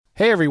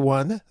Hey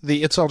everyone,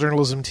 the It's All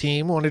Journalism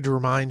team wanted to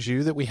remind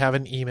you that we have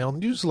an email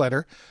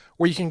newsletter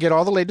where you can get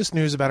all the latest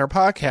news about our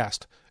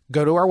podcast.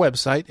 Go to our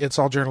website,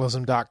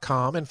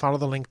 itsalljournalism.com, and follow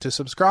the link to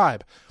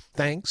subscribe.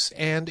 Thanks,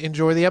 and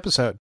enjoy the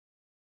episode.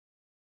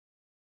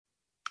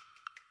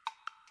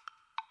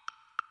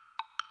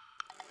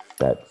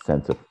 That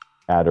sense of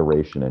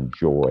adoration and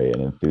joy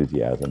and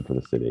enthusiasm for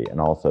the city, and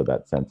also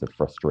that sense of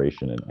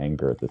frustration and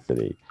anger at the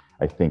city.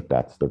 I think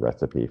that's the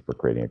recipe for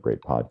creating a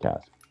great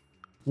podcast.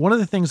 One of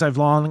the things I've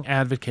long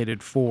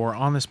advocated for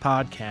on this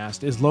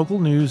podcast is local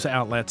news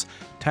outlets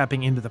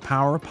tapping into the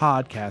power of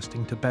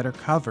podcasting to better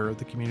cover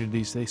the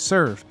communities they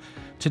serve.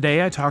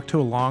 Today, I talked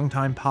to a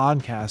longtime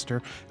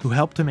podcaster who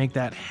helped to make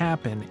that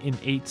happen in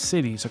 8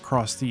 cities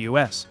across the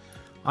U.S.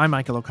 I'm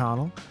Michael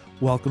O'Connell.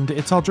 Welcome to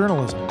It's All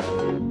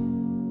Journalism.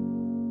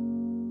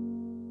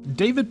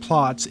 David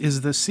Plotz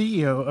is the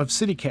CEO of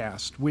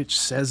CityCast, which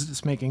says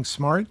it's making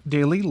smart,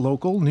 daily,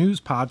 local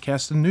news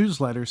podcasts and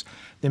newsletters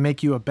that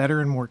make you a better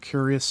and more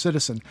curious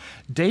citizen.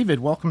 David,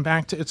 welcome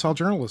back to It's All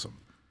Journalism.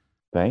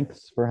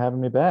 Thanks for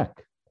having me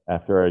back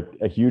after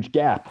a huge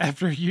gap.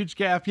 After a huge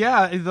gap,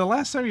 yeah. The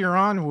last time you were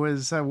on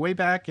was way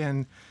back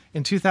in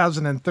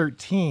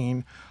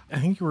 2013. I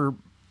think you were,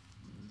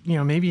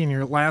 maybe in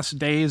your last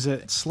days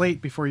at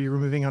Slate before you were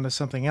moving on to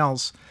something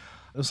else.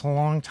 It was a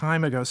long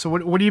time ago. So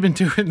what have you been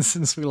doing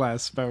since we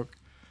last spoke?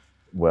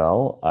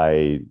 Well,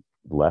 I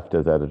left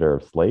as editor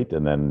of Slate,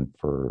 and then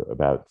for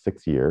about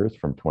 6 years,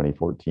 from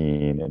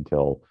 2014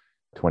 until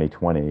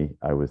 2020,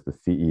 I was the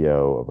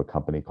CEO of a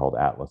company called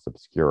Atlas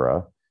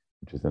Obscura,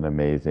 which is an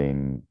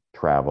amazing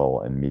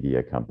travel and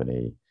media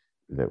company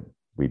that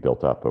we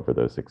built up over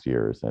those 6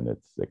 years. And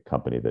it's a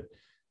company that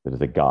is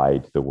a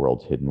guide to the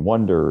world's hidden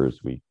wonders.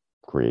 We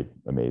create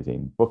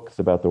amazing books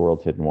about the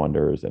world's hidden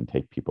wonders and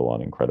take people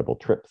on incredible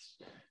trips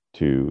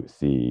to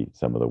see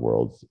some of the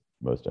world's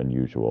most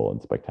unusual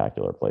and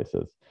spectacular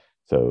places.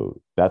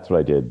 So that's what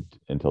I did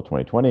until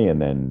 2020.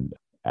 And then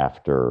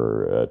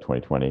after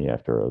 2020,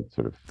 after a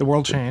sort of... The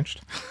world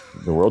changed.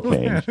 The world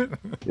changed.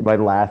 My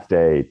last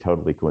day,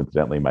 totally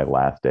coincidentally, my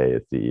last day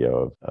as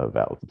CEO of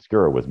Atlas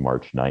Obscura was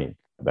March 9th.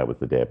 That was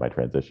the day of my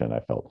transition. I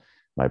felt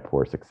my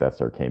poor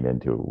successor came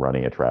into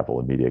running a travel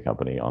and media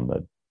company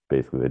on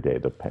basically the day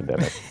the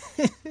pandemic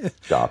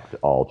stopped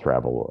all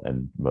travel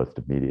and most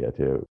of media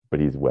too.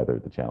 But he's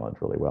weathered the challenge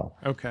really well.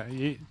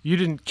 Okay. You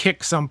didn't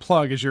kick some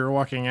plug as you were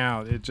walking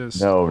out. It just...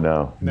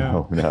 No.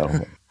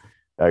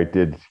 I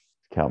did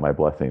count my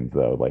blessings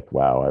though. Like,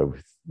 wow,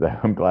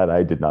 I'm glad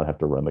I did not have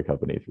to run the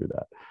company through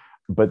that.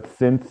 But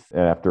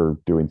after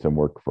doing some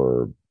work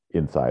for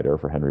Insider,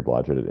 for Henry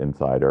Blodgett at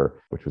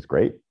Insider, which was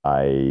great,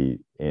 I,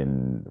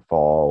 in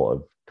fall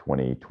of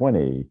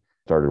 2020,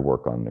 started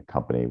work on a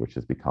company which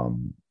has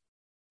become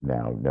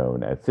now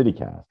known as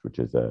CityCast, which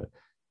is a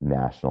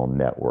national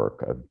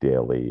network of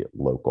daily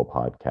local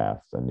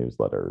podcasts and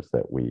newsletters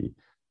that we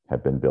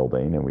have been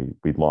building. And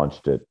we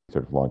launched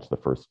the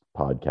first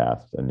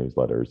podcasts and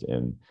newsletters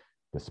in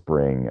the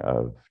spring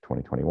of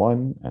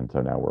 2021. And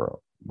so now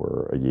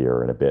we're a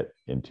year and a bit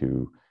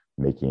into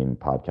making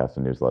podcasts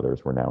and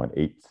newsletters. We're now in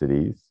 8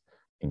 cities,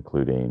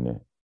 including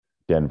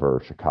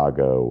Denver,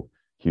 Chicago,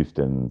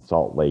 Houston,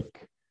 Salt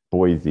Lake,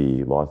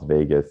 Boise, Las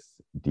Vegas,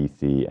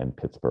 DC, and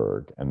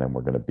Pittsburgh. And then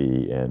we're going to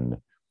be in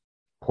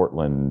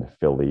Portland,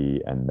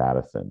 Philly, and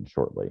Madison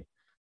shortly.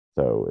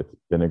 So it's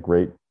been a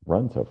great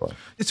run so far.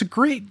 It's a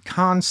great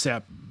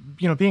concept,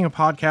 being a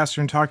podcaster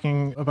and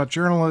talking about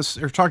journalists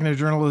or talking to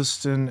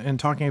journalists and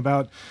talking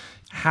about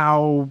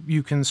how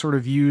you can sort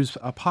of use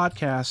a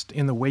podcast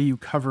in the way you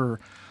cover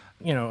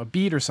a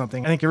beat or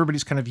something. I think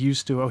everybody's kind of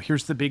used to,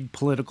 here's the big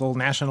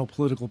national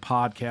political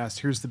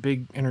podcast. Here's the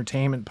big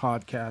entertainment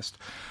podcast.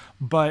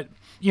 But,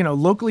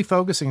 locally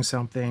focusing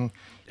something,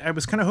 I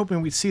was kind of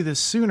hoping we'd see this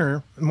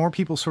sooner, more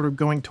people sort of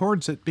going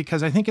towards it,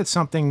 because I think it's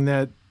something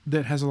that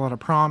has a lot of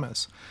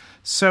promise.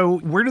 So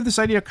where did this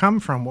idea come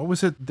from? What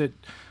was it that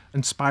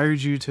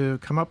inspired you to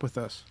come up with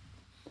this?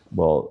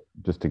 Well,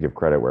 just to give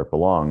credit where it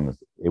belongs,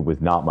 it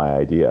was not my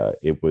idea.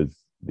 It was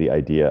the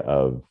idea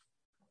of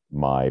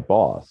my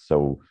boss.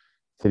 So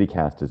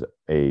CityCast is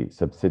a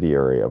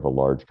subsidiary of a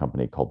large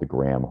company called the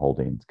Graham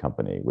Holdings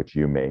Company, which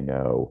you may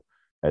know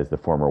as the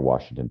former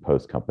Washington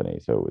Post company.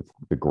 So it's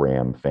the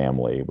Graham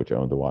family, which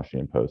owned the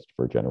Washington Post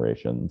for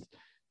generations,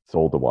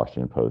 sold the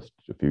Washington Post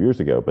a few years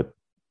ago, but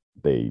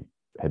they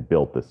had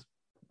built this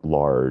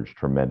large,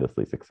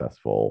 tremendously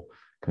successful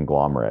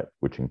conglomerate,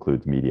 which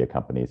includes media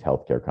companies,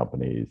 healthcare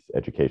companies,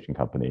 education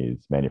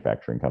companies,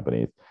 manufacturing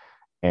companies.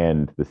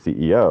 And the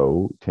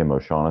CEO, Tim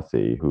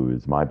O'Shaughnessy, who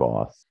is my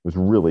boss, was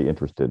really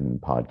interested in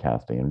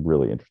podcasting and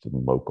really interested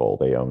in local.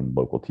 They own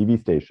local TV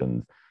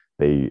stations.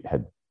 They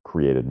had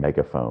created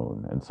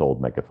Megaphone and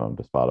sold Megaphone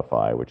to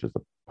Spotify, which is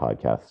a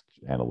podcast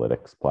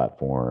analytics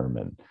platform.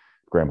 And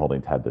Graham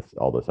Holdings had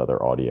all this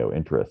other audio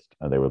interest,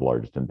 and they were the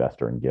largest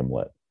investor in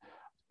Gimlet.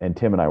 And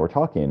Tim and I were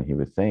talking, and he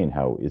was saying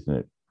how, isn't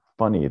it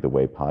funny the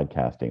way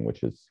podcasting,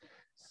 which is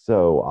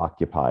so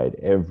occupied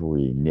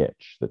every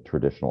niche that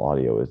traditional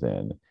audio is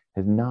in,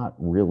 has not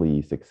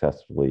really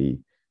successfully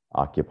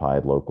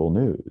occupied local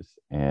news?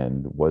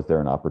 And was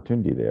there an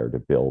opportunity there to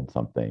build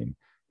something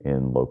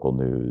in local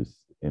news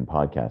in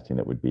podcasting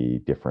that would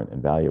be different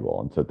and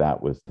valuable? And so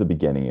that was the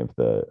beginning of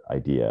the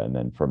idea. And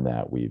then from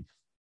that, we've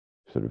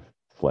sort of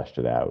fleshed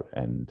it out,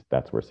 and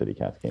that's where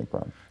CityCast came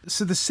from.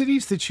 So the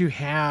cities that you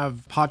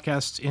have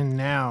podcasts in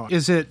now,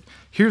 is it,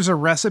 here's a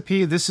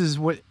recipe, this is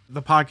what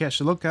the podcast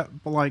should look at,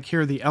 like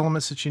here are the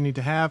elements that you need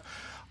to have,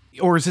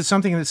 or is it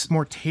something that's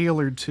more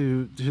tailored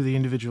to the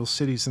individual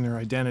cities and their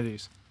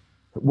identities?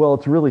 Well,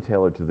 it's really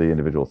tailored to the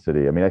individual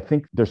city. I mean, I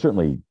think there's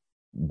certainly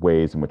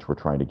ways in which we're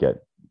trying to get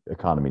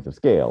economies of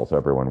scale, so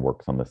everyone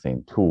works on the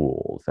same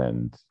tools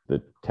and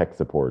the tech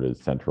support is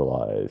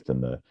centralized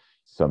and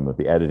some of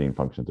the editing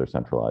functions are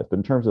centralized. But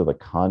in terms of the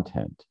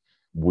content,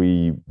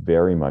 we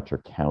very much are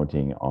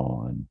counting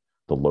on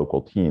the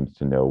local teams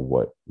to know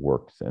what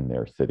works in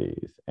their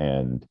cities.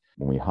 And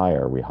when we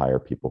hire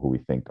people who we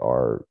think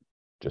are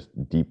just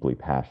deeply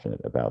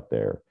passionate about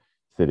their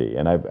city.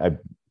 And I've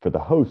for the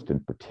host in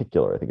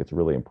particular, I think it's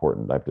really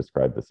important. I've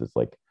described this as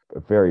like a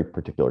very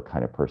particular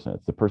kind of person.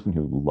 It's the person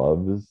who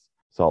loves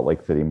Salt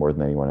Lake City more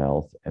than anyone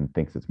else and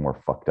thinks it's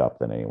more fucked up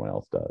than anyone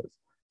else does.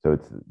 So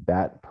it's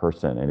that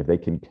person. And if they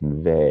can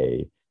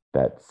convey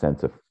that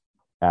sense of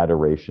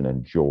adoration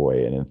and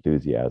joy and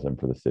enthusiasm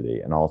for the city,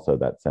 and also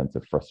that sense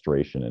of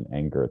frustration and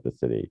anger at the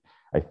city,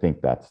 I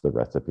think that's the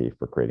recipe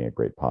for creating a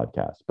great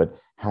podcast. But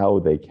how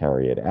they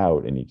carry it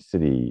out in each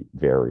city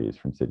varies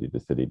from city to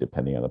city,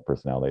 depending on the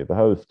personality of the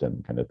host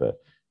and kind of the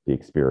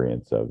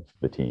experience of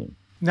the team.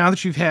 Now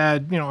that you've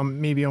had,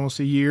 maybe almost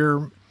a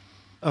year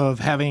of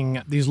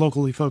having these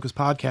locally focused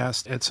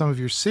podcasts at some of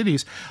your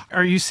cities,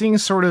 are you seeing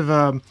sort of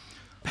a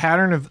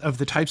pattern of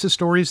the types of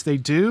stories they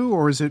do,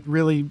 or is it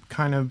really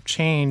kind of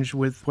change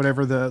with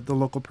whatever the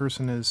local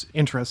person is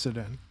interested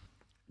in?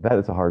 That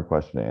is a hard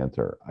question to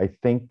answer. I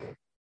think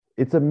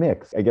it's a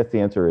mix. I guess the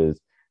answer is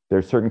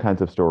there's certain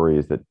kinds of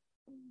stories that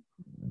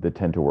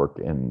tend to work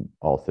in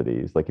all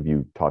cities. Like if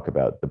you talk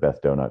about the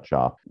best donut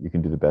shop, you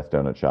can do the best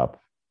donut shop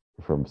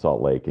from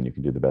Salt Lake and you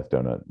can do the best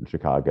donut in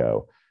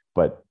Chicago.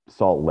 But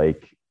Salt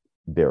Lake,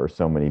 there are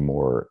so many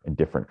more and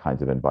different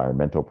kinds of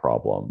environmental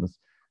problems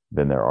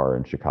than there are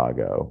in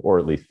Chicago, or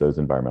at least those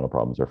environmental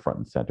problems are front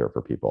and center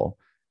for people.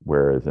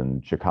 Whereas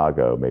in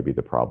Chicago, maybe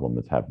the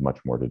problems have much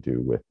more to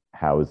do with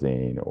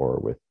housing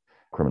or with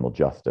criminal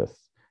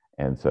justice.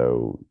 And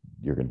so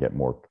you're going to get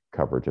more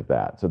coverage of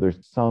that. So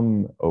there's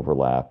some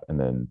overlap and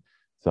then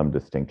some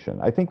distinction.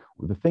 I think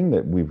the thing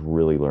that we've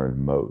really learned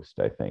most,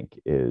 I think,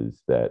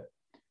 is that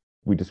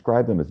we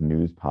describe them as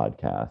news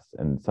podcasts.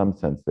 And in some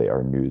sense, they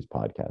are news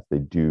podcasts. They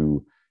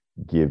do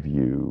give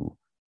you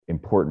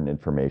important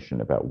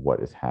information about what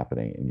is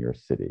happening in your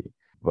city.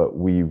 But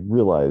we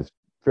realized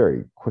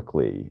very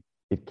quickly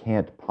it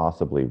can't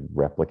possibly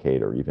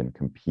replicate or even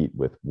compete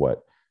with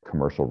what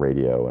commercial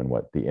radio and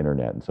what the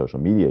internet and social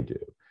media do,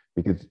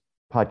 because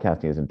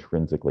podcasting is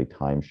intrinsically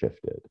time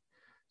shifted.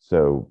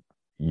 So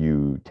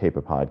you tape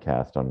a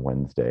podcast on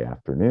Wednesday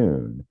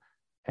afternoon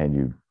and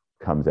you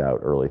comes out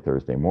early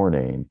Thursday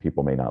morning.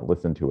 People may not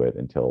listen to it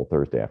until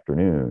Thursday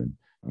afternoon.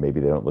 Maybe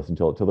they don't listen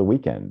to it till the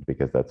weekend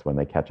because that's when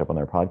they catch up on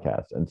their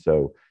podcast. And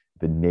so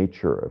the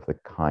nature of the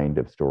kind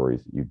of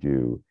stories that you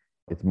do,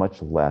 it's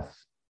much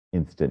less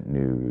instant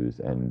news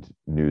and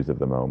news of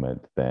the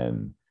moment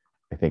than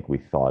I think we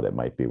thought it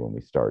might be when we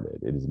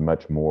started. It is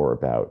much more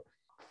about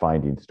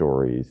finding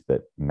stories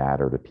that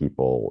matter to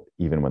people,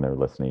 even when they're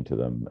listening to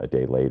them a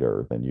day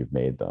later than you've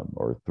made them,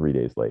 or 3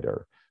 days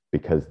later,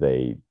 because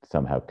they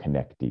somehow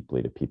connect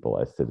deeply to people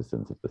as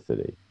citizens of the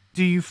city.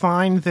 Do you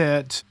find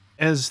that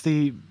as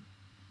the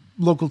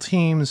local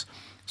teams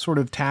sort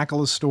of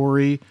tackle a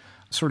story,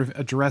 sort of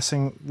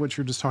addressing what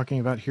you're just talking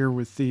about here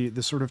with the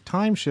sort of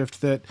time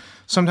shift, that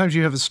sometimes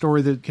you have a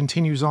story that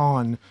continues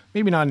on,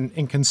 maybe not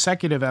in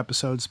consecutive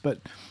episodes, but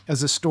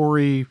as a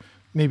story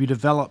maybe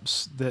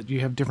develops, that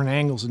you have different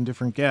angles and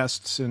different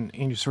guests and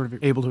you're sort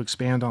of able to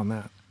expand on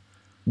that?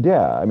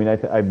 Yeah, I mean,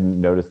 I've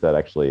noticed that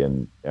actually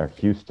in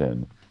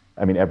Houston.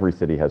 I mean, every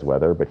city has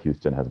weather, but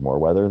Houston has more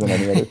weather than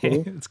any other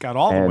city. It's got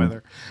all the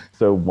weather.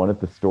 So one of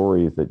the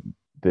stories that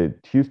the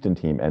Houston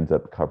team ends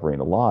up covering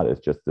a lot is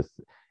just this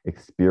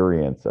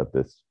experience of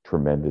this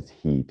tremendous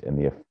heat and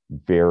the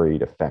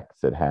varied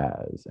effects it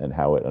has and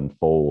how it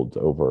unfolds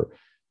over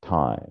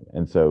time.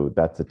 And so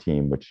that's a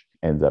team which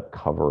ends up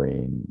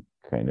covering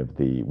kind of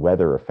the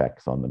weather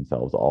effects on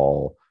themselves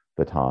all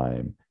the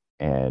time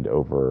and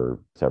over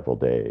several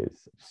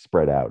days,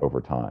 spread out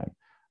over time.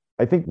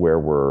 I think where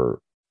we're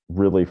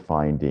really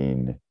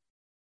finding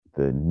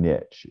the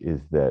niche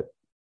is that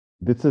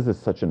this is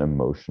such an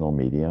emotional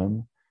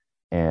medium,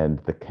 and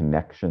the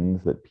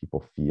connections that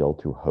people feel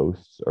to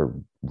hosts are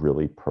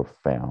really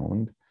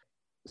profound.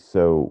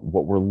 So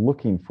what we're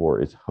looking for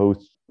is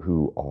hosts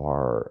who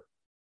are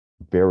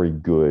very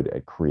good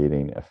at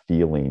creating a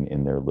feeling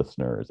in their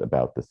listeners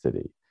about the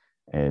city,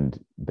 and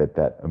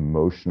that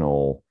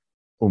emotional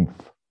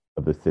oomph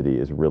of the city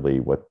is really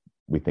what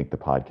we think the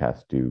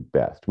podcasts do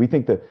best. We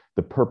think that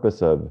the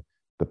purpose of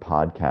the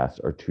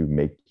podcasts are to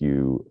make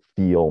you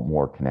feel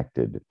more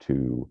connected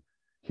to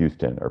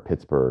Houston or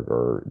Pittsburgh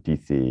or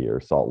DC or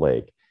Salt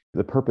Lake.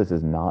 The purpose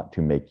is not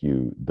to make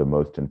you the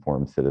most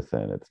informed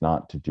citizen. It's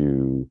not to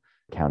do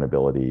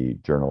accountability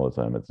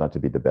journalism. It's not to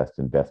be the best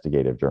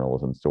investigative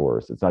journalism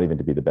source. It's not even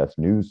to be the best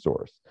news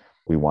source.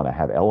 We want to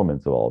have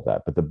elements of all of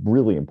that. But the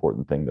really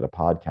important thing that a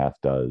podcast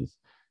does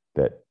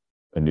that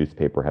a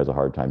newspaper has a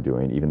hard time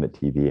doing, even that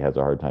TV has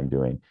a hard time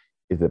doing,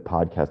 is that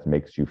podcast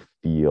makes you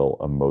feel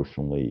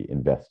emotionally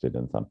invested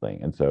in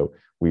something. And so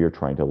we are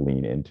trying to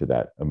lean into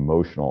that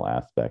emotional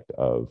aspect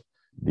of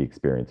the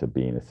experience of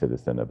being a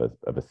citizen of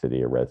a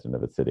city, a resident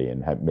of a city,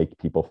 and make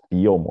people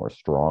feel more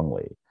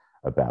strongly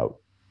about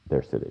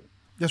their city.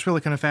 That's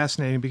really kind of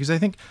fascinating, because I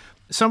think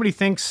somebody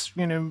thinks,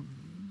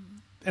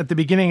 at the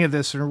beginning of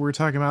this, or we're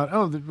talking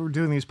about, we're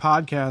doing these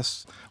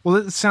podcasts. Well,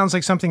 it sounds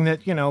like something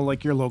that,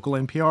 like your local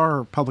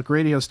NPR or public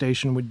radio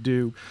station would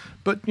do.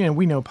 But,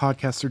 we know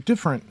podcasts are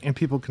different and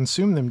people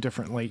consume them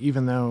differently,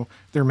 even though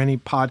there are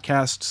many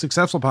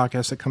successful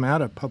podcasts that come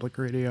out of public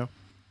radio.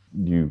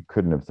 You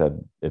couldn't have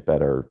said it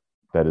better.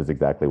 That is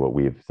exactly what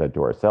we've said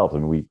to ourselves.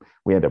 And we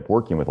end up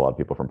working with a lot of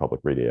people from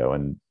public radio,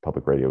 and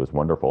public radio is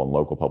wonderful, and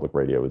local public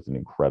radio is an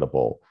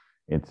incredible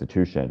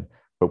institution.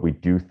 But we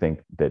do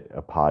think that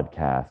a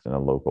podcast and a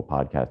local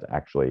podcast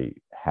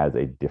actually has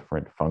a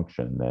different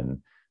function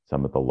than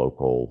some of the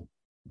local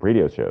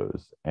radio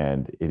shows.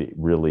 And it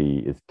really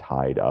is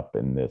tied up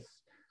in this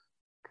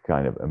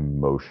kind of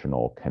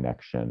emotional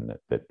connection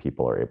that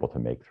people are able to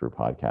make through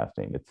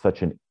podcasting. It's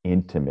such an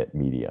intimate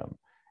medium.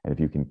 And if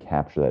you can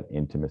capture that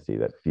intimacy,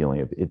 that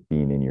feeling of it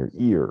being in your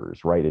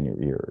ears, right in your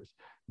ears,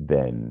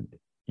 then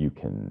you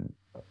can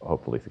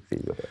hopefully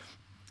succeed with it.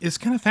 It's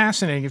kind of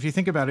fascinating if you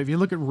think about it. If you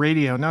look at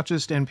radio, not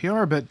just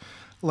NPR, but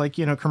like,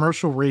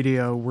 commercial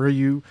radio, where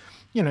you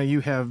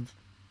have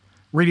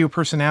radio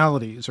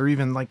personalities, or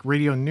even like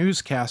radio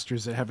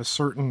newscasters that have a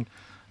certain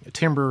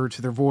timbre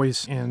to their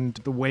voice and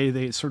the way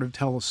they sort of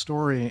tell a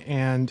story.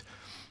 And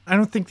I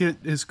don't think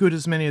that as good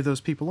as many of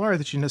those people are,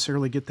 that you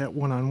necessarily get that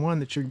one-on-one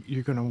that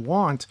you're going to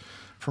want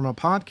from a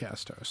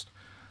podcast host.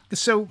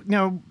 So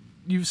now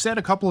you've said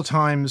a couple of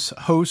times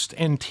host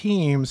and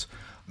teams.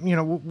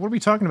 What are we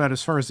talking about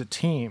as far as a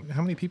team?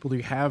 How many people do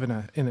you have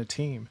in a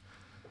team?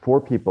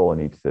 4 people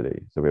in each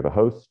city. So we have a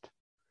host,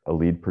 a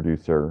lead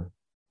producer,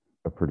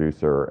 a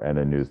producer, and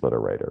a newsletter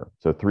writer.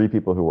 So 3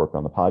 people who work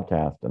on the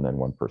podcast, and then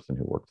 1 person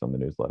who works on the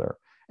newsletter.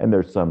 And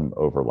there's some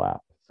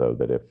overlap, so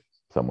that if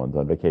someone's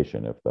on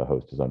vacation, if the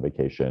host is on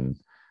vacation,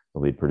 the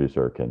lead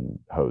producer can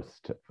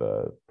host. If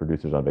the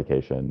producer's on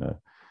vacation,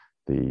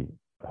 the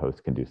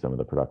host can do some of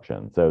the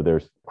production. So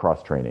there's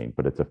cross-training,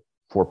 but it's a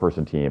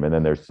 4-person team. And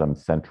then there's some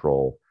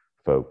central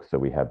folks. So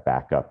we have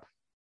backup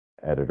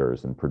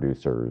editors and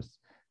producers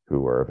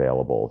who are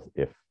available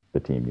if the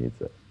team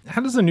needs it.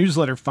 How does the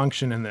newsletter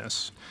function in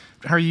this?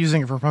 How are you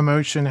using it for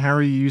promotion? How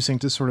are you using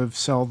to sort of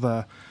sell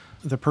the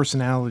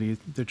personality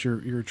that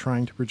you're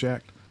trying to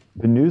project?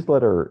 The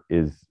newsletter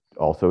is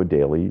also a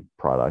daily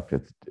product.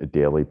 It's a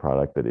daily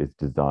product that is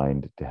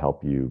designed to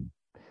help you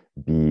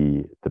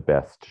be the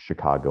best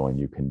Chicagoan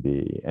you can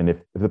be. And if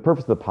the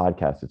purpose of the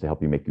podcast is to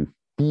help you make you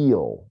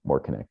feel more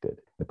connected,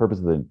 the purpose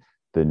of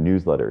the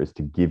newsletter is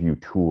to give you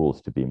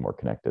tools to be more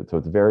connected. So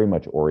it's very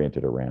much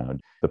oriented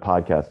around the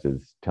podcast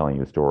is telling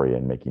you a story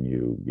and making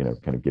you,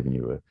 kind of giving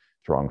you a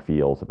strong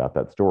feels about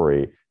that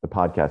story. The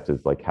podcast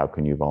is like, how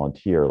can you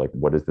volunteer? Like,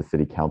 what is the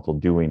city council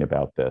doing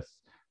about this?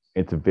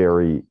 It's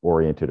very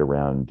oriented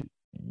around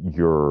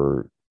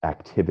your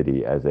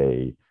activity as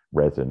a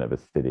resident of a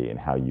city and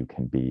how you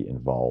can be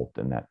involved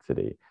in that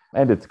city.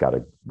 And it's got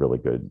a really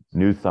good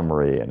news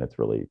summary, and it's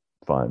really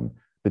fun.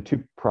 The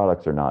 2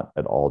 products are not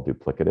at all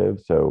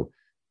duplicative. So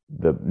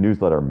the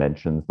newsletter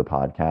mentions the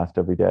podcast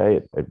every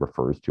day. It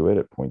refers to it,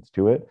 it points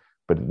to it,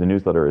 but the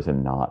newsletter is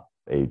not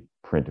a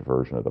print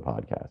version of the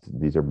podcast.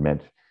 These are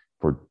meant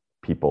for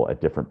people at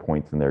different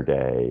points in their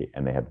day,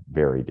 and they have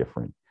very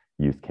different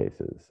use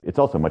cases. It's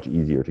also much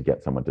easier to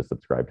get someone to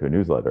subscribe to a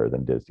newsletter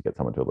than it is to get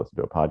someone to listen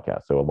to a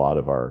podcast. So a lot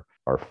of our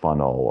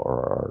funnel or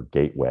our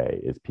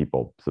gateway is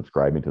people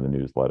subscribing to the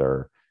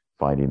newsletter,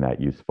 finding that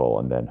useful,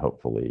 and then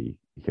hopefully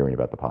hearing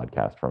about the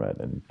podcast from it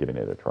and giving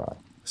it a try.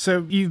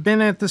 So you've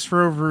been at this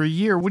for over a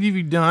year. What have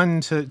you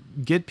done to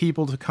get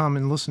people to come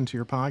and listen to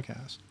your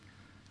podcast?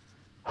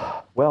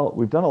 Well,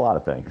 we've done a lot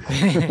of things.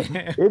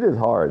 It is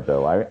hard,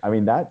 though. I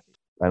mean, that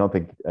I don't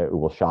think it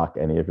will shock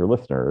any of your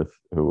listeners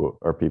who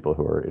are people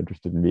who are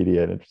interested in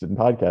media and interested in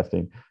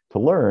podcasting to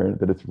learn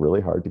that it's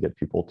really hard to get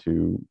people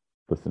to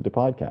listen to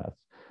podcasts,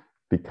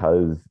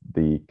 because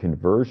the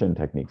conversion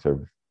techniques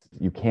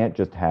you can't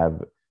just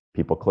have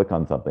people click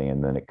on something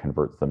and then it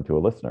converts them to a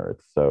listener.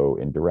 It's so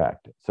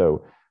indirect.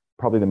 So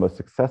probably the most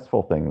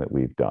successful thing that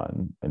we've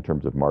done in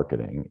terms of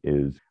marketing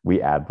is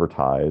we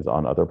advertise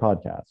on other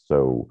podcasts.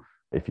 So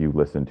if you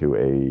listen to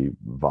a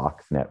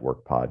Vox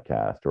Network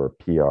podcast or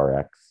a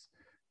PRX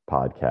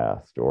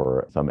podcast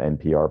or some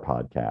NPR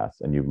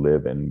podcast, and you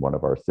live in one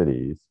of our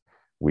cities,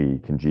 we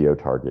can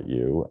geo-target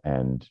you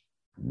and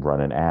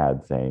run an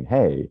ad saying,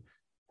 hey,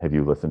 have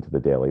you listened to the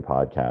daily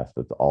podcast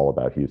that's all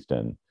about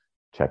Houston?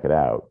 Check it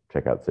out.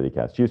 Check out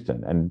CityCast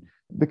Houston. And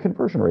The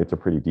conversion rates are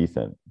pretty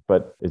decent,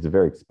 but it's a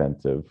very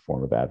expensive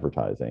form of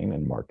advertising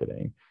and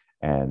marketing,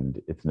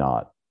 and it's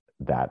not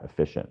that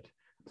efficient.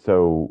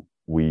 So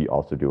we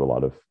also do a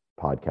lot of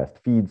podcast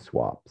feed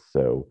swaps.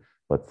 So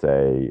let's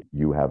say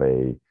you have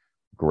a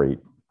great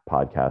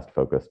podcast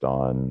focused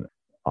on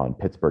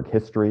Pittsburgh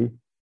history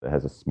that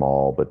has a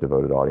small but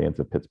devoted audience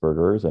of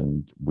Pittsburghers,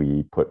 and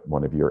we put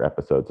one of your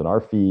episodes in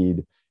our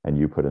feed, and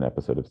you put an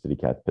episode of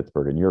CityCast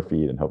Pittsburgh in your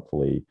feed, and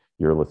hopefully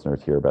your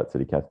listeners hear about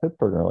CityCast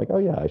Pittsburgh and are like, oh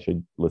yeah, I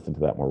should listen to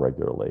that more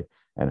regularly.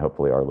 And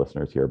hopefully our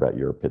listeners hear about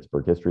your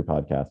Pittsburgh history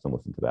podcast and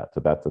listen to that.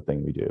 So that's the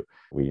thing we do.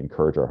 We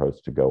encourage our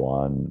hosts to go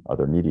on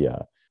other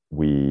media.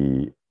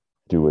 We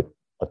do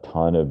a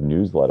ton of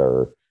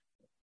newsletter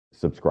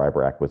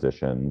subscriber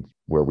acquisitions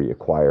where we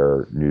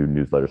acquire new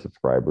newsletter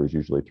subscribers,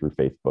 usually through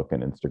Facebook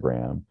and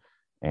Instagram.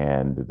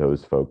 And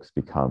those folks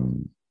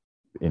become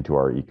into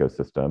our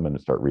ecosystem and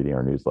start reading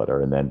our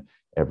newsletter. And then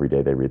every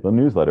day they read the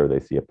newsletter, they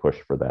see a push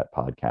for that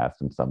podcast,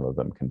 and some of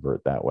them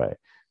convert that way.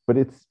 But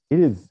it's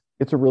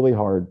a really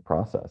hard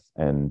process.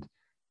 And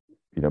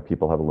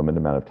people have a limited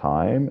amount of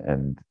time.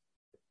 And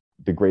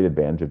the great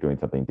advantage of doing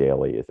something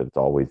daily is that it's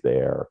always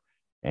there.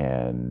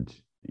 And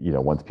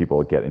once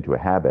people get into a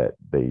habit,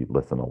 they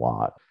listen a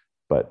lot.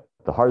 But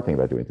the hard thing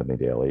about doing something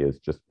daily is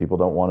just people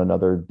don't want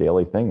another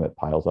daily thing that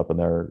piles up in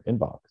their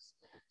inbox.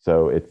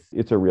 So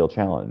it's a real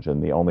challenge.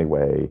 And the only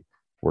way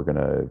we're going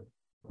to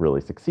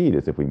really succeed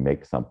is if we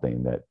make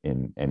something that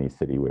in any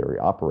city where we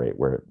operate,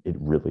 where it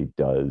really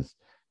does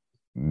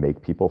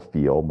make people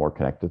feel more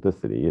connected to the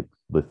city.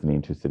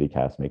 Listening to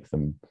CityCast makes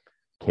them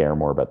care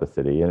more about the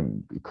city,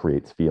 and it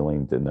creates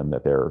feelings in them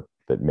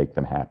that make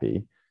them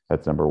happy.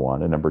 That's number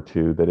one. And number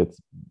two, that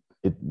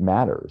it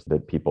matters,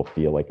 that people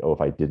feel like, oh,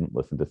 if I didn't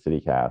listen to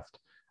CityCast,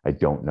 I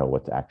don't know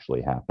what's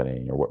actually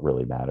happening or what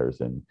really matters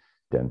in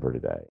Denver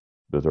today.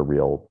 Those are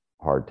real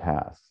hard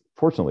tasks.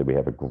 Fortunately, we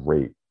have a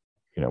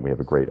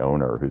great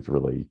owner who's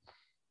really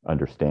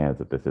understands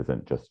that this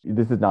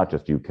is not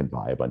just you can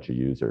buy a bunch of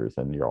users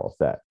and you're all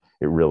set.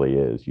 It really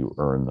is, you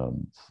earn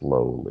them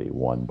slowly,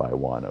 one by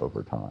one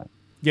over time.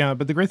 Yeah,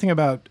 but the great thing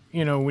about,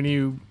 when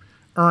you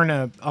earn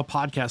a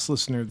podcast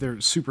listener, they're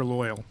super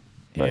loyal.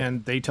 Right.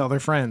 And they tell their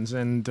friends,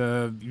 and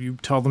you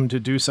tell them to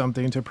do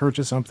something, to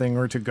purchase something,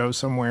 or to go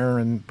somewhere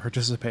and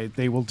participate.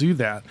 They will do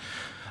that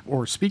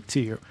or speak to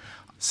you.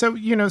 So,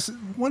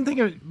 one thing,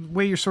 the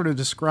way you're sort of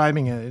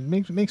describing it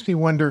makes me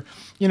wonder,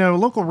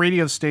 local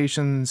radio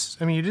stations,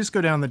 I mean, you just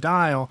go down the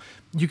dial,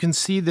 you can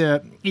see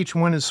that each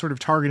one is sort of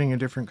targeting a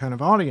different kind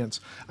of audience.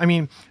 I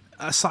mean,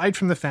 aside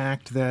from the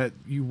fact that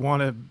you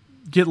want to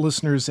get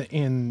listeners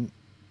in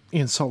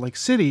Salt Lake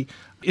City,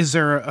 is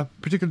there a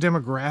particular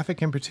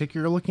demographic in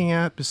particular you're looking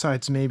at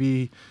besides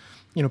maybe,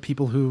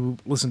 people who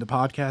listen to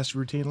podcasts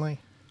routinely?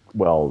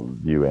 Well,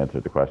 you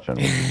answered the question.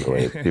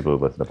 Really, people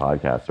who listen to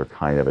podcasts are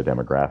kind of a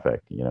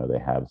demographic. They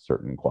have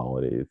certain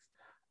qualities.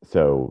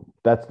 So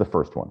that's the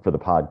first one. For the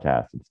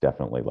podcast, it's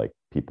definitely like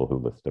people who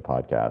listen to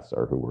podcasts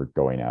or who we're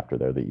going after.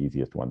 They're the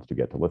easiest ones to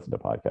get to listen to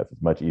podcasts.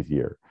 It's much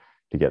easier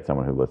to get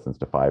someone who listens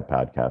to 5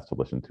 podcasts to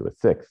listen to a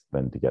 6th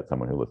than to get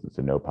someone who listens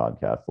to no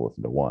podcast to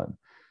listen to 1.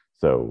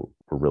 So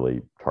we're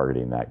really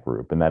targeting that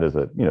group. And that is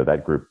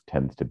that group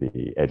tends to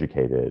be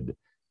educated.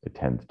 It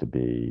tends to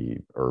be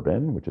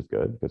urban, which is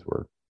good because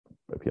we're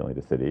appealing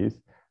to cities.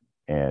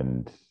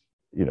 And,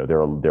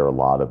 there are a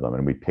lot of them.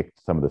 And we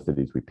picked some of the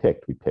cities we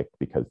picked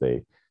because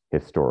they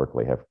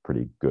historically have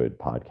pretty good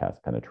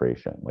podcast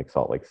penetration, like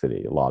Salt Lake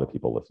City. A lot of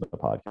people listen to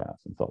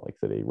podcasts in Salt Lake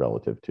City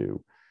relative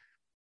to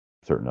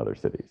certain other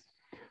cities.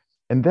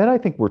 And then I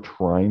think we're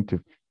trying to,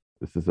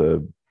 it's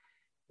a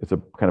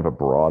kind of a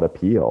broad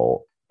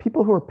appeal,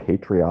 people who are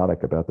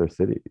patriotic about their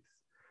cities.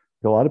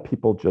 A lot of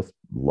people just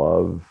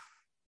love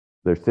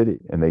their city,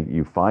 and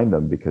you find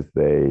them because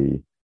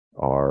they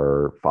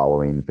are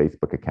following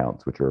Facebook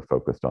accounts which are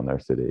focused on their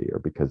city, or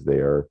because they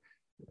are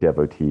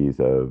devotees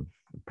of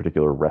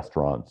particular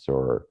restaurants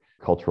or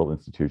cultural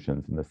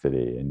institutions in the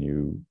city, and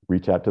you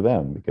reach out to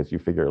them because you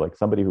figure like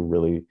somebody who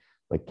really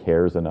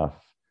cares enough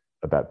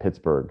about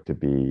Pittsburgh to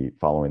be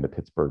following the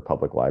Pittsburgh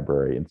Public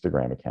Library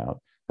Instagram account.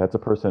 That's a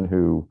person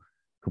who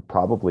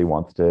probably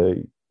wants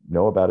to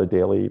know about a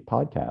daily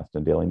podcast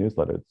and daily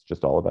newsletter. It's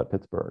just all about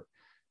Pittsburgh.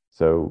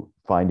 So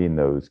finding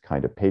those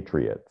kind of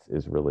patriots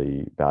is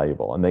really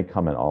valuable. And they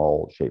come in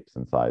all shapes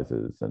and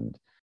sizes. And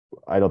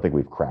I don't think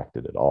we've cracked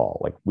it at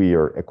all. We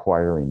are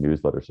acquiring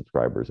newsletter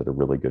subscribers at a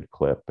really good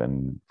clip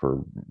and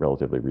for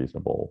relatively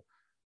reasonable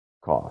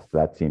cost.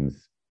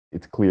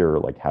 It's clear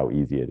how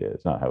easy it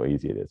is. Not how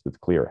easy it is, but it's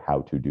clear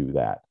how to do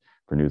that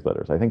for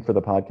newsletters. I think for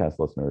the podcast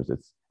listeners,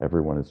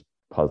 everyone is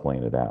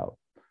puzzling it out.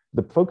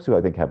 The folks who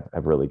I think have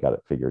really got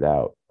it figured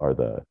out are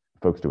the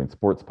folks doing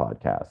sports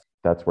podcasts.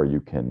 That's where you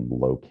can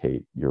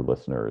locate your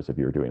listeners if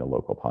you're doing a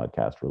local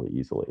podcast really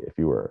easily. If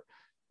you were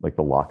like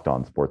the Locked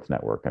On Sports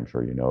Network, I'm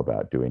sure you know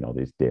about, doing all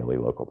these daily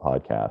local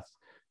podcasts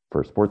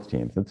for sports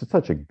teams. It's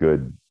such a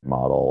good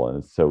model,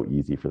 and it's so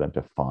easy for them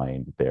to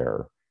find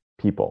their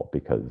people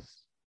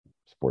because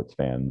sports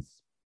fans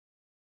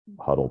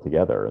huddle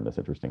together in this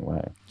interesting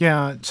way.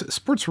 Yeah,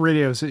 sports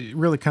radio is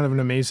really kind of an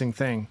amazing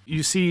thing.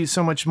 You see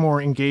so much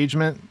more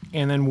engagement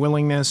and then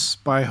willingness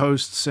by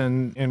hosts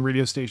and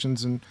radio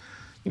stations and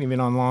even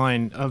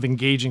online of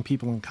engaging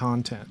people in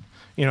content,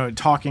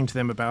 talking to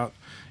them about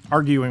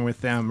arguing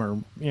with them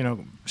or,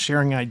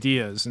 sharing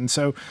ideas. And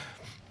so,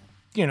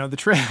 the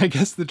trick, I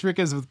guess the trick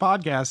is with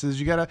podcasts is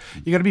you gotta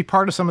be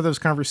part of some of those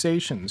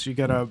conversations. You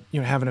gotta,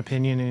 have an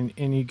opinion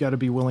and you gotta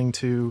be willing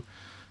to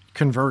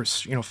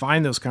converse,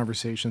 find those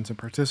conversations and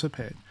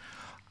participate.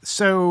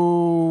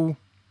 So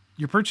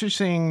you're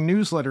purchasing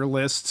newsletter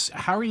lists.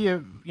 How are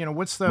you,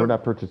 what's the... We're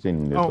not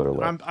purchasing newsletter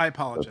lists. I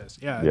apologize.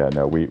 Yeah. Yeah,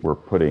 no, we're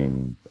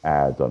putting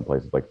ads on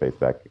places like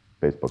Facebook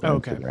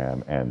and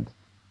Instagram, and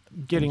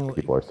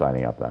people are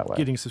signing up that way.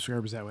 Getting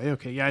subscribers that way.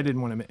 Okay. Yeah, I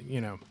didn't want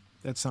to,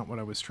 that's not what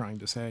I was trying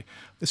to say.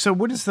 So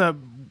what is the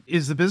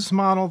business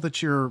model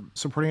that you're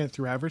supporting it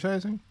through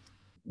advertising?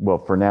 Well,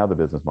 for now, the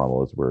business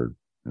model is we're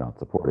not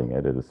supporting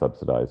it. It is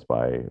subsidized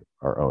by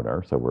our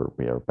owner. So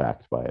we are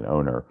backed by an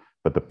owner.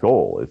 But the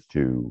goal is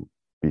to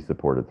be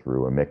supported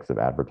through a mix of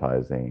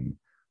advertising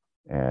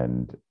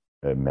and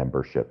a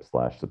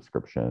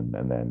membership/subscription,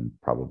 and then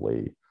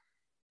probably,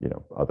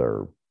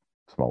 other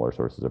smaller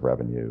sources of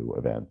revenue,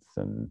 events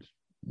and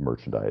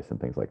merchandise and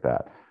things like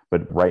that.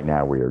 But right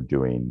now we are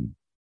doing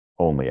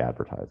only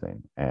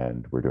advertising,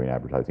 and we're doing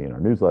advertising in our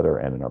newsletter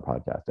and in our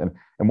podcast.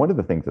 And one of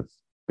the things that's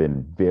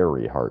been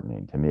very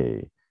heartening to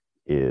me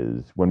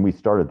is when we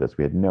started this,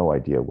 we had no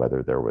idea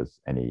whether there was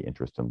any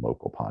interest in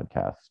local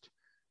podcast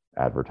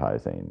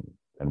advertising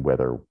and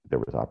whether there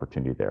was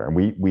opportunity there.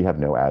 And we have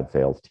no ad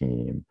sales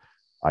team.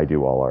 I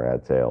do all our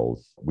ad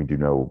sales. We do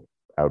no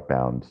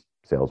outbound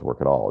sales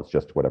work at all. It's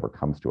just whatever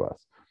comes to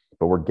us.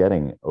 But we're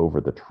getting over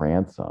the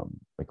transom,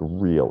 like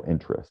real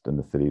interest in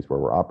the cities where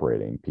we're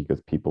operating,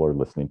 because people are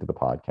listening to the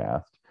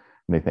podcast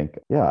and they think,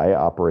 yeah, I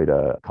operate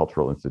a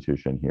cultural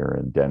institution here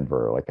in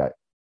Denver.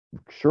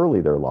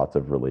 Surely there are lots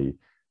of really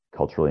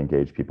culturally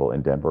engaged people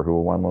in Denver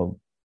who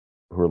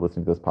are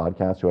listening to this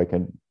podcast who I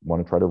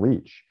want to try to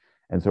reach.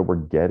 And so we're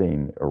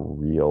getting a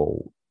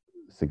real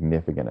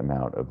significant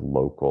amount of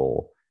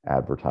local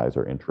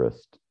advertiser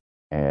interest,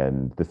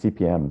 and the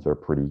CPMs are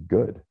pretty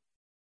good.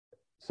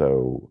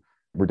 So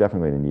we're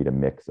definitely going to need a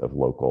mix of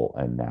local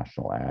and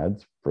national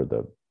ads for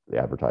the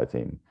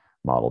advertising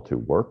model to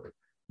work.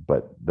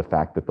 But the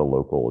fact that the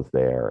local is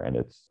there and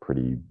it's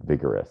pretty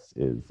vigorous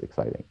is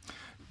exciting.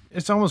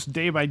 It's almost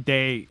day by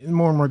day,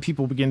 more and more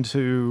people begin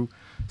to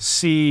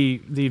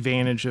see the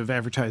advantage of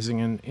advertising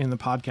in the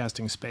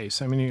podcasting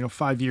space. I mean,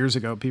 5 years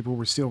ago, people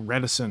were still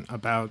reticent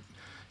about,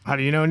 how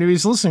do you know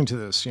he's listening to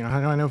this? How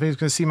do I know if he's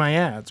going to see my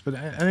ads? But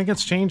I think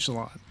it's changed a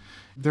lot.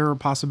 There are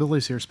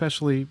possibilities here,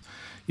 especially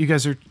you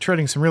guys are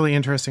treading some really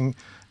interesting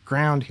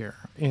ground here.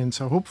 And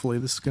so hopefully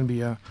this is going to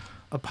be a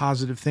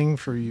positive thing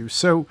for you.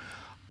 So,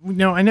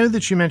 I know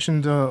that you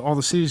mentioned all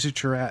the cities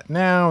that you're at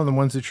now and the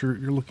ones that you're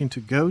looking to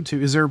go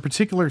to. Is there a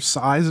particular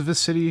size of a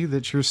city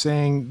that you're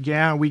saying,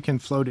 yeah, we can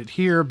float it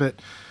here, but,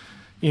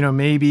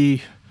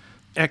 maybe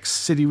X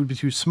city would be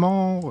too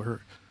small?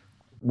 Or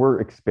we're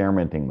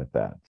experimenting with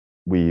that.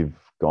 We've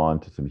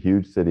gone to some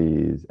huge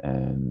cities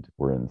and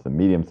we're in some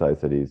medium-sized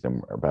cities,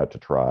 and we're about to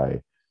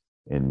try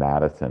in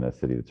Madison, a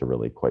city that's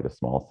really quite a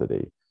small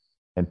city.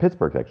 And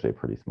Pittsburgh's actually a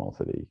pretty small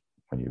city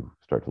when you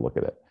start to look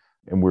at it.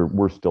 And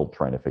we're still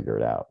trying to figure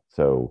it out.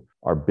 So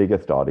our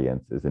biggest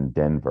audience is in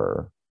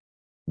Denver,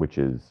 which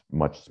is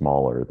much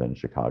smaller than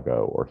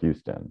Chicago or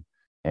Houston.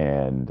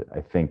 And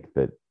I think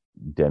that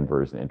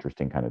Denver is an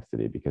interesting kind of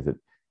city because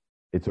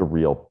it's a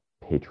real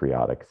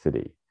patriotic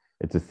city.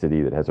 It's a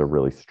city that has a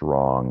really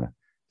strong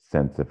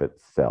sense of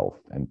itself,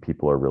 and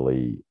people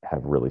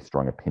have really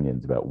strong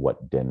opinions about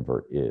what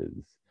Denver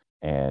is.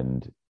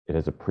 And it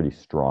has a pretty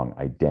strong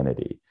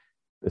identity.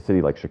 A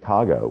city like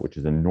Chicago, which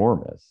is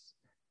enormous,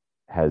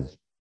 has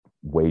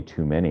way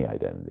too many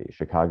identities.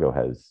 Chicago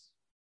has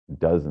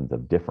dozens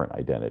of different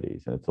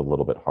identities, and it's a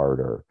little bit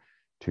harder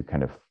to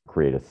kind of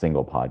create a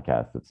single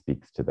podcast that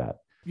speaks to that.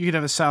 You could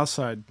have a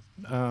Southside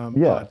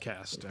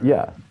podcast.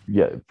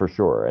 Yeah, for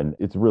sure. And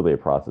it's really a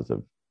process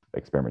of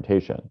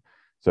experimentation.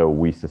 So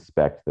we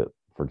suspect that,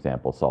 for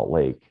example, Salt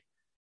Lake,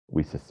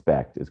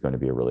 is going to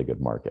be a really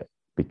good market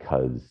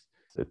because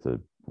it's a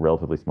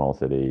relatively small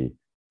city,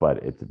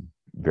 but it's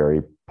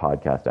very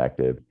podcast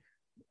active.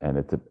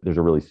 And there's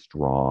a really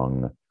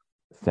strong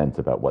sense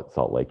about what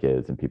Salt Lake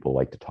is, and people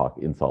like to talk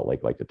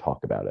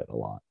about it a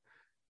lot.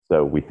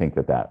 So we think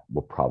that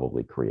will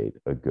probably create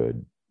a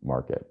good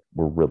market.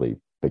 We're really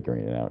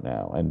figuring it out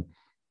now. And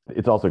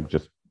it's also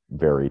just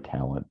very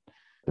talent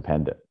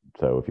dependent.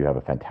 So if you have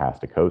a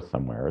fantastic host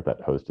somewhere,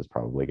 that host is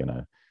probably going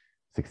to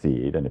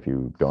succeed. And if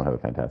you don't have a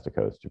fantastic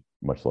host, you're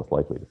much less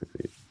likely to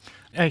succeed.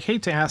 I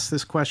hate to ask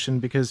this question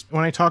because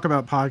when I talk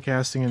about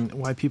podcasting and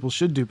why people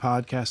should do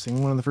podcasting,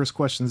 one of the first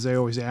questions they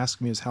always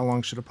ask me is, how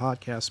long should a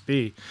podcast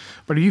be?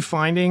 But are you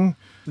finding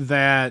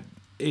that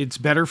it's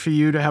better for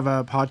you to have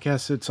a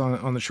podcast that's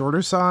on the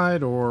shorter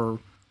side, or?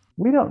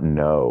 We don't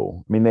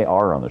know. I mean, they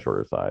are on the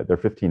shorter side. They're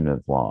 15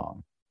 minutes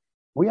long.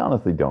 We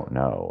honestly don't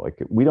know.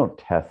 We don't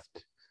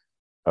test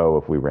oh,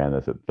 if we ran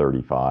this at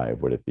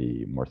 35, would it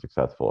be more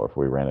successful? Or if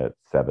we ran it at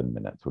 7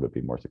 minutes, would it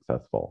be more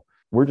successful?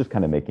 We're just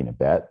kind of making a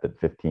bet that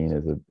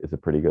 15 is a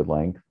pretty good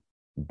length,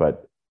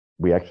 but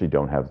we actually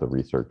don't have the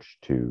research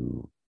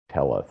to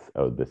tell us,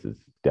 oh, this is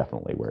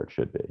definitely where it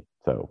should be.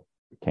 So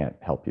can't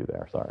help you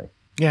there. Sorry.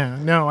 Yeah,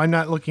 no, I'm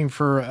not looking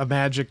for a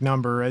magic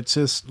number. It's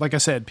just, like I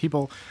said,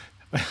 people,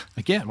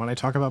 again, when I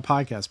talk about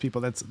podcasts,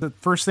 people, that's the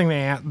first thing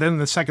they ask. Then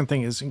the second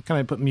thing is, can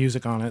I put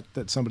music on it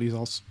that somebody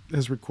else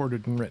has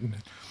recorded and written?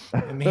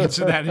 And the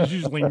answer to that is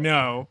usually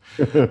no.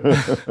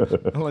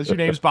 Unless your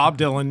name's Bob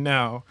Dylan,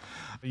 no.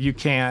 You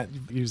can't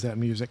use that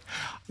music.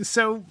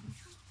 So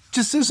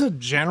just as a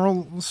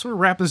general, we'll sort of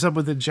wrap this up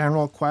with a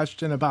general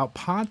question about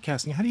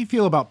podcasting. How do you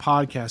feel about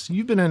podcasting?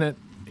 You've been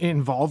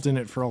involved in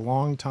it for a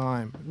long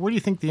time. Where do you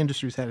think the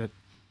industry's headed?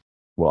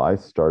 Well, I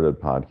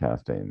started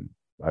podcasting.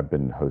 I've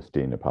been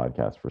hosting a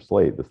podcast for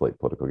Slate, the Slate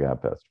Political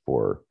Gabfest,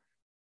 for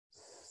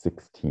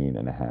 16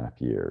 and a half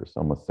years,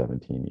 almost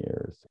 17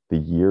 years. The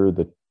year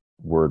the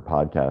word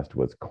podcast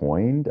was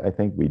coined, I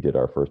think we did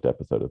our first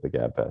episode of the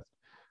Gabfest.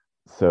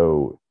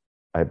 So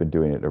I've been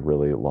doing it a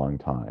really long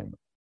time.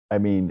 I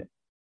mean,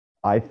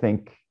 I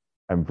think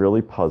I'm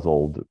really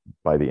puzzled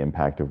by the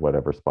impact of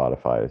whatever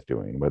Spotify is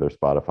doing, whether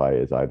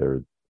Spotify is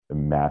either a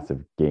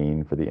massive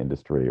gain for the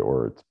industry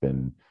or it's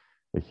been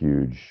a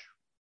huge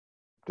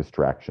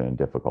distraction and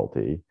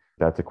difficulty.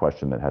 That's a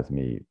question that has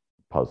me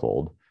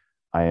puzzled.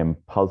 I am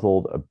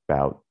puzzled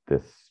about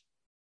this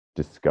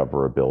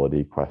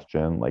discoverability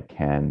question. Like,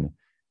 can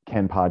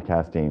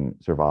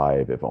podcasting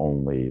survive if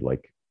only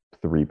like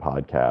 3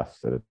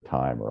 podcasts at a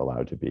time are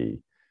allowed to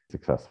be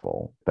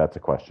successful? That's a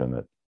question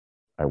that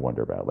I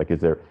wonder about. Like, is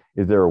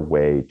there a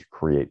way to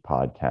create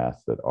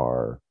podcasts that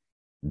are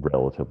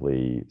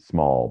relatively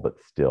small but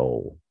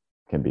still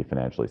can be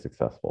financially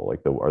successful? Like,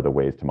 are the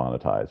ways to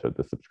monetize, or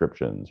the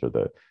subscriptions, or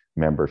the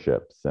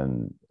memberships,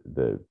 and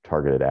the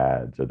targeted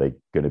ads, are they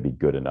going to be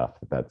good enough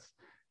that that's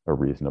a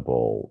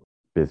reasonable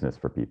business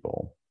for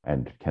people?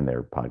 And can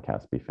their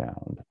podcasts be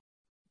found?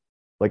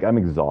 Like, I'm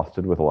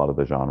exhausted with a lot of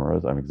the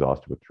genres. I'm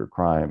exhausted with true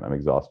crime. I'm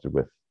exhausted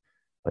with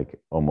like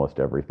almost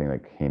everything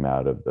that came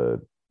out of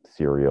the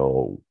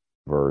serial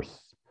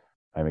verse.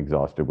 I'm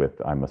exhausted with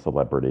I'm a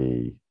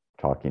celebrity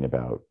talking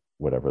about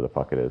whatever the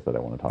fuck it is that I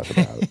want to talk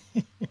about.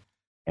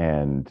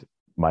 And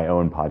my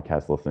own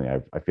podcast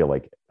listening, I feel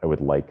like I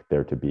would like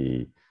there to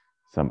be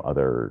some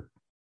other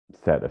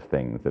set of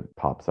things that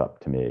pops up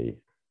to me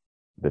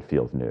that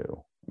feels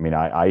new. I mean,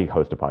 I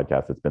host a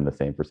podcast that's been the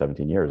same for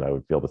 17 years. I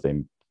would feel the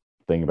same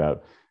thing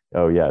about,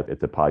 oh yeah,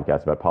 it's a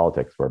podcast about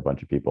politics where a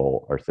bunch of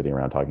people are sitting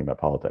around talking about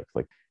politics.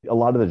 Like, a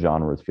lot of the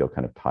genres feel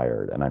kind of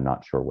tired, and I'm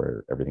not sure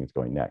where everything's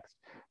going next.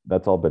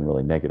 That's all been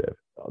really negative.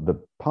 The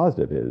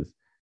positive is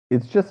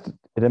it's just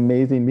an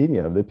amazing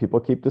medium that people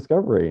keep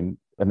discovering,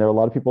 and there are a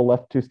lot of people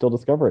left to still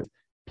discover it.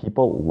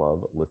 People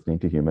love listening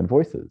to human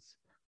voices,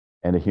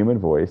 and a human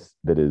voice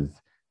that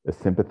is a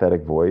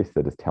sympathetic voice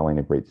that is telling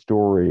a great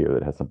story, or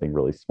that has something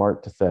really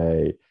smart to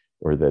say,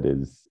 or that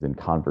is in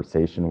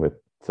conversation with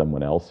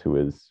someone else who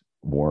is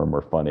warm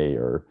or funny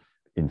or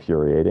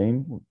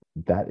infuriating.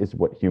 That is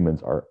what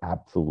humans are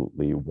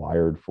absolutely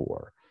wired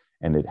for.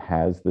 And it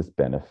has this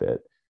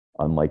benefit.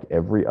 Unlike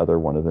every other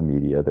one of the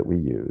media that we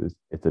use,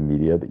 it's a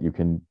media that you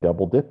can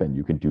double dip in.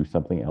 You can do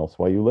something else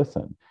while you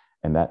listen.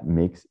 And that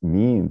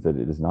means that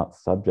it is not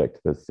subject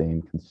to the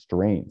same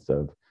constraints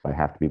of, I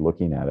have to be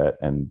looking at it,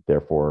 and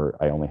therefore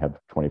I only have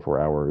 24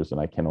 hours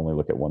and I can only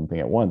look at one thing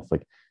at once.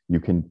 Like, you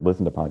can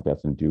listen to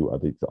podcasts and do all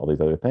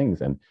these other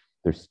things, and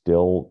there's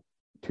still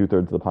 2/3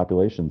 of the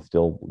population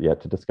still yet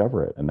to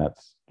discover it. And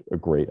that's a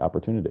great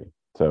opportunity.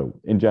 So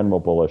in general,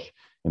 bullish.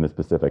 In the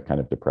specific, kind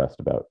of depressed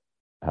about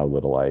how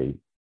little I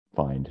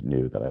find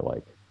new that I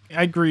like.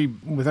 I agree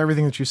with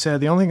everything that you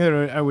said. The only thing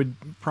that I would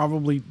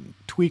probably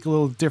tweak a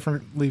little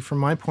differently from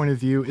my point of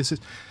view is,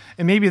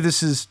 and maybe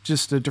this is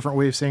just a different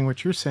way of saying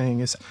what you're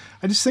saying, is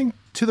I just think,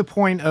 to the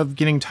point of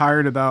getting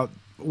tired about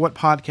what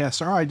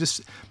podcasts are, I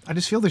just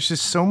feel there's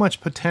just so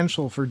much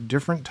potential for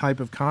different type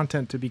of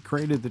content to be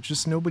created that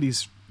just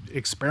nobody's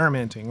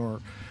experimenting or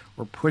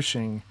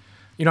pushing.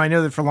 You know, I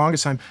know that for the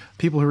longest time,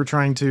 people who were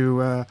trying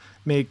to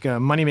make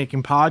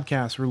money-making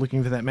podcasts were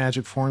looking for that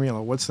magic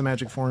formula. What's the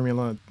magic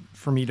formula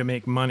for me to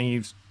make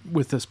money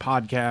with this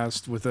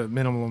podcast with a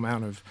minimal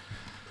amount of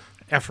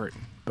effort?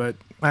 But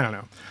I don't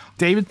know.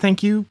 David,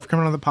 thank you for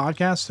coming on the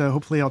podcast.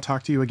 Hopefully I'll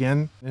talk to you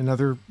again in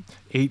another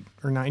 8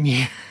 or 9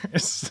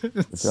 years.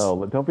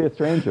 So don't be a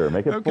stranger.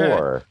 Make it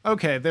 4.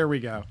 Okay, there we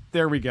go.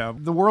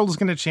 The world is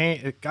going to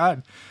change.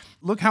 God,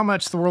 look how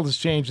much the world has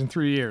changed in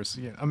 3 years.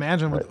 Yeah,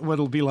 imagine what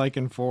it'll be like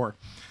in 4.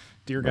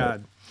 Dear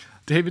God.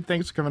 David,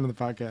 thanks for coming on the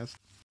podcast.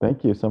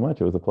 Thank you so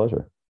much. It was a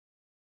pleasure.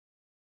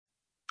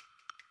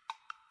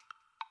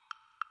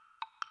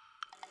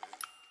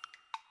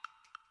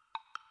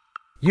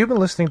 You've been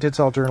listening to It's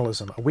All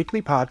Journalism, a weekly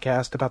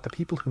podcast about the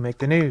people who make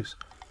the news.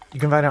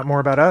 You can find out more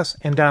about us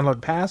and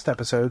download past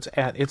episodes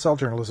at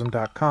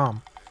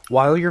itsalljournalism.com.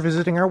 While you're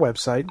visiting our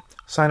website,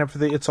 sign up for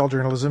the It's All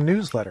Journalism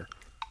newsletter.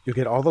 You'll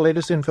get all the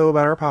latest info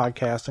about our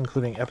podcast,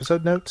 including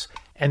episode notes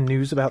and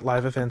news about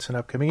live events and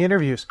upcoming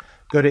interviews.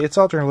 Go to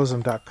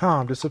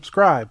itsalljournalism.com to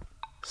subscribe.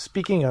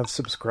 Speaking of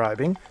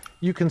subscribing,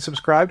 you can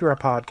subscribe to our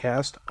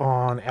podcast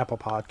on Apple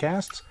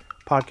Podcasts,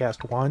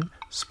 Podcast One,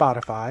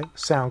 Spotify,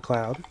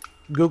 SoundCloud,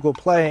 Google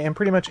Play, and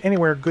pretty much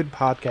anywhere good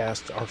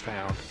podcasts are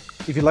found.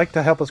 If you'd like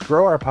to help us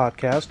grow our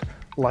podcast,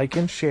 like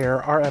and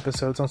share our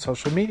episodes on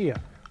social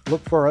media.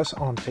 Look for us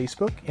on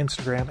Facebook,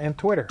 Instagram, and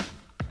Twitter.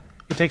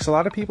 It takes a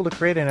lot of people to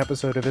create an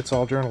episode of It's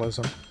All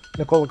Journalism.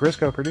 Nicola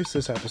Grisco produced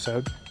this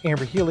episode,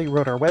 Amber Healy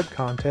wrote our web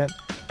content,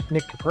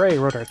 Nick Dupre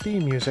wrote our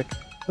theme music,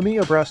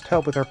 Emilio Brust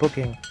helped with our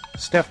booking,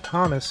 Steph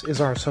Thomas is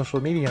our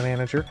social media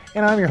manager,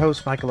 and I'm your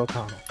host, Michael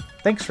O'Connell.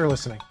 Thanks for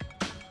listening.